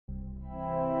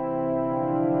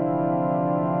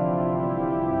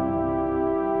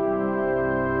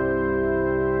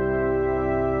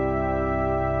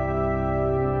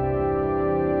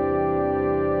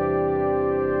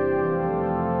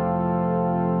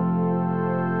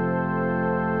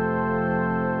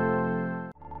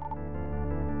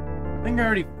think I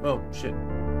already... Oh, shit.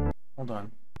 Hold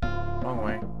on. Wrong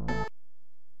way.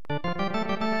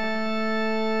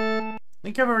 I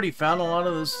think I've already found a lot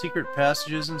of those secret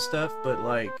passages and stuff, but,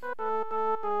 like...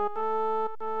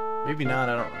 maybe not,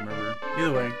 I don't remember.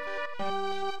 Either way.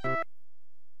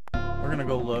 We're gonna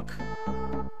go look.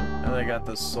 Now that I got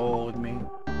the soul with me.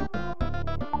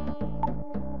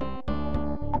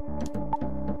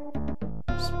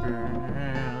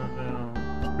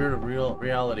 Spirit of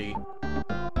reality.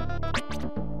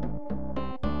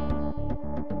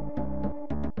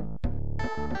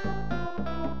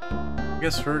 I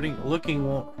guess looking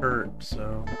won't hurt,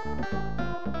 so...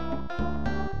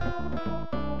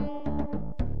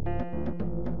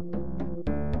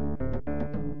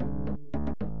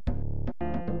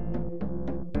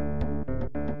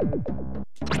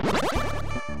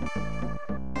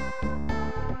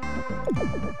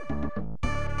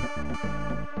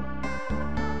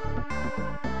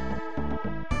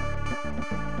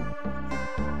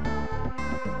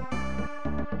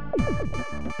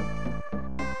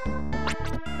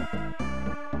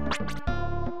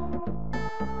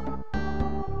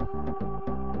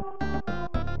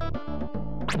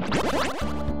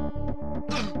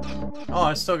 Oh,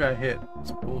 I still got hit.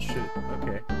 That's bullshit.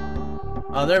 Okay.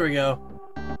 Oh, there we go.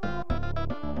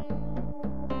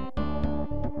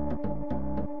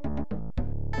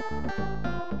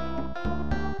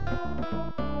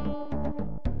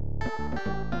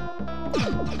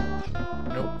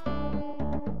 Nope.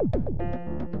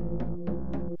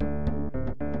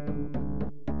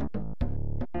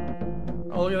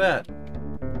 Oh, look at that.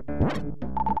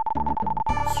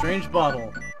 Strange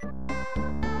bottle.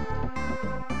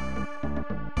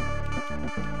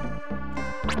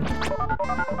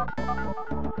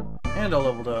 And I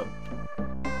leveled up.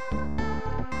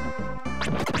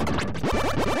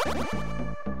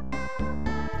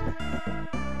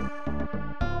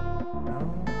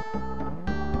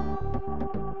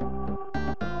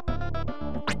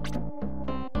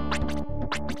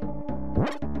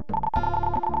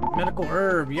 Medical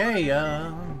herb, yay!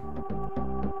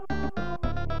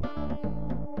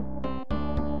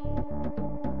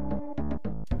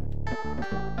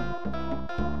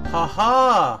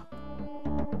 Haha!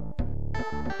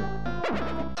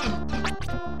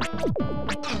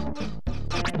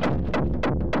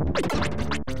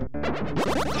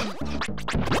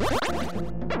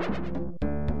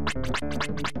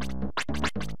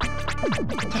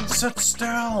 Sit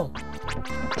still!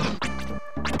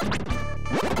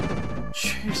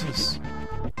 Jesus.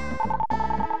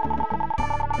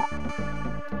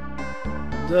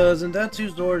 The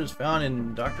Zendatsu's door is found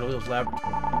in Dr. Leo's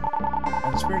laboratory.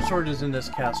 And the spirit sword is in this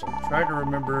castle. Try to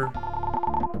remember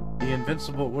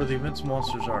where the invincible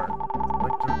monsters are. I'd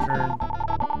like to return.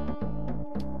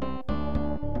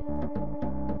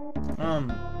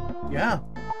 Yeah.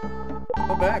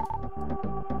 Go back.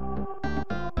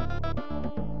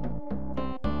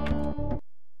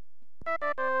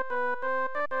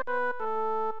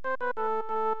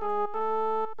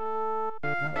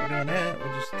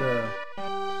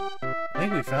 I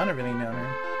think we found everything down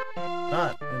here.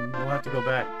 Not, and we'll have to go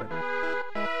back, but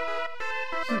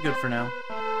this is good for now.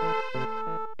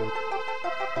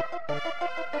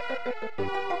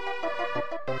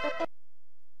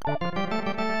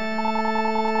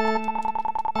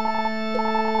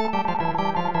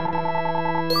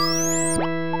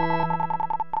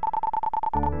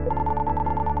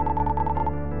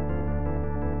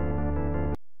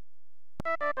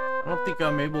 I don't think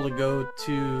I'm able to go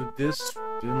to this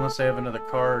unless I have another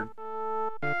card.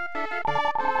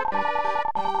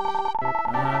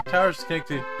 Towers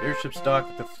connected. Airship's dock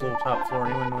at the top floor.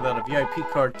 Anyone without a VIP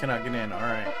card cannot get in.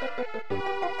 Alright.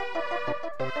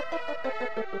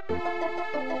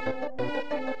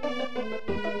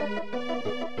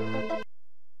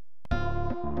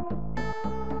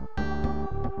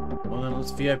 Well then,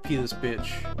 let's VIP this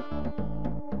bitch.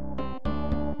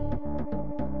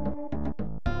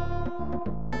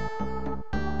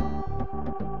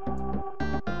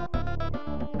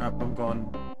 I'm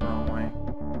going the wrong way.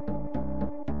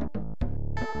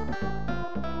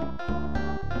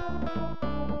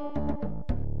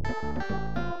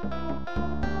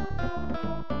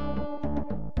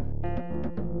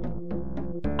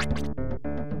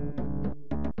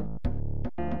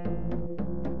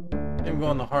 I'm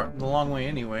going the long way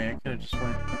anyway. I could have just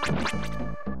went.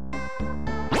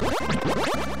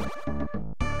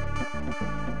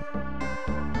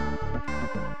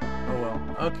 Oh well.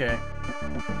 Okay.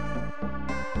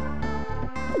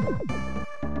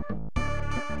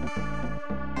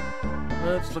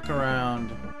 Let's look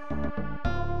around.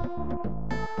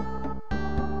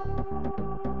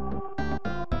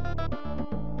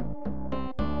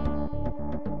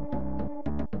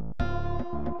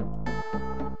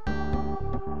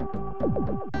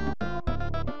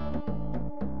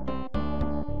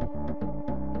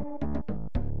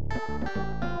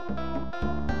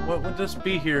 What would this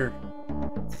be here?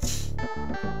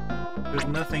 There's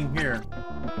nothing here.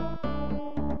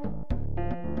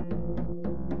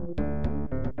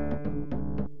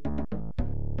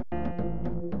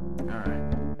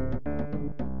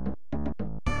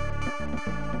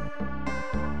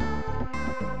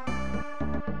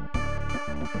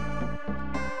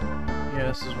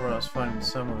 This is where I was finding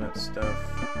some of that stuff.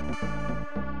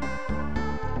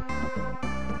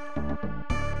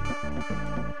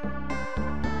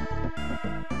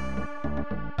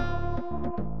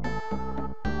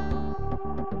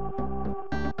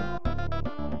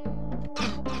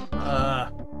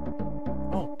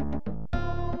 Oh.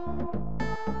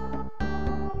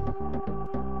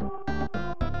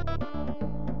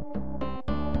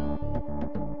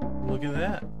 Look at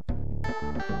that.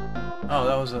 Oh,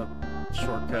 that was a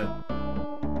shortcut.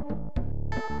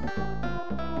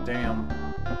 Damn.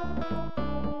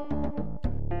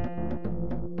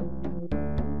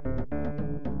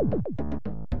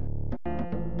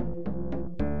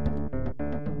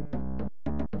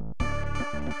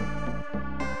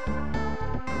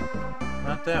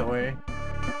 Not that way.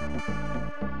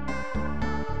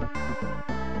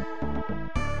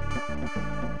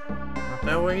 Not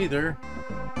that way either.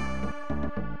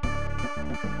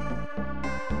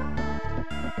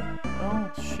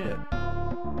 Oh, shit.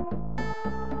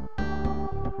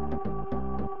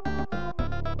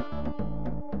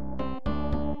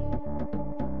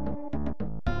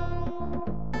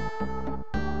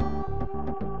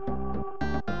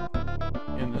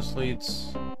 And this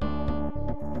leads...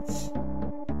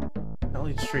 that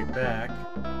leads straight back.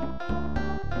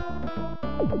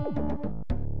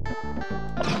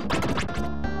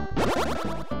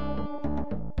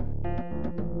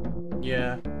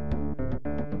 Yeah.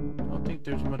 I don't think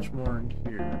there's much more in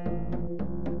here.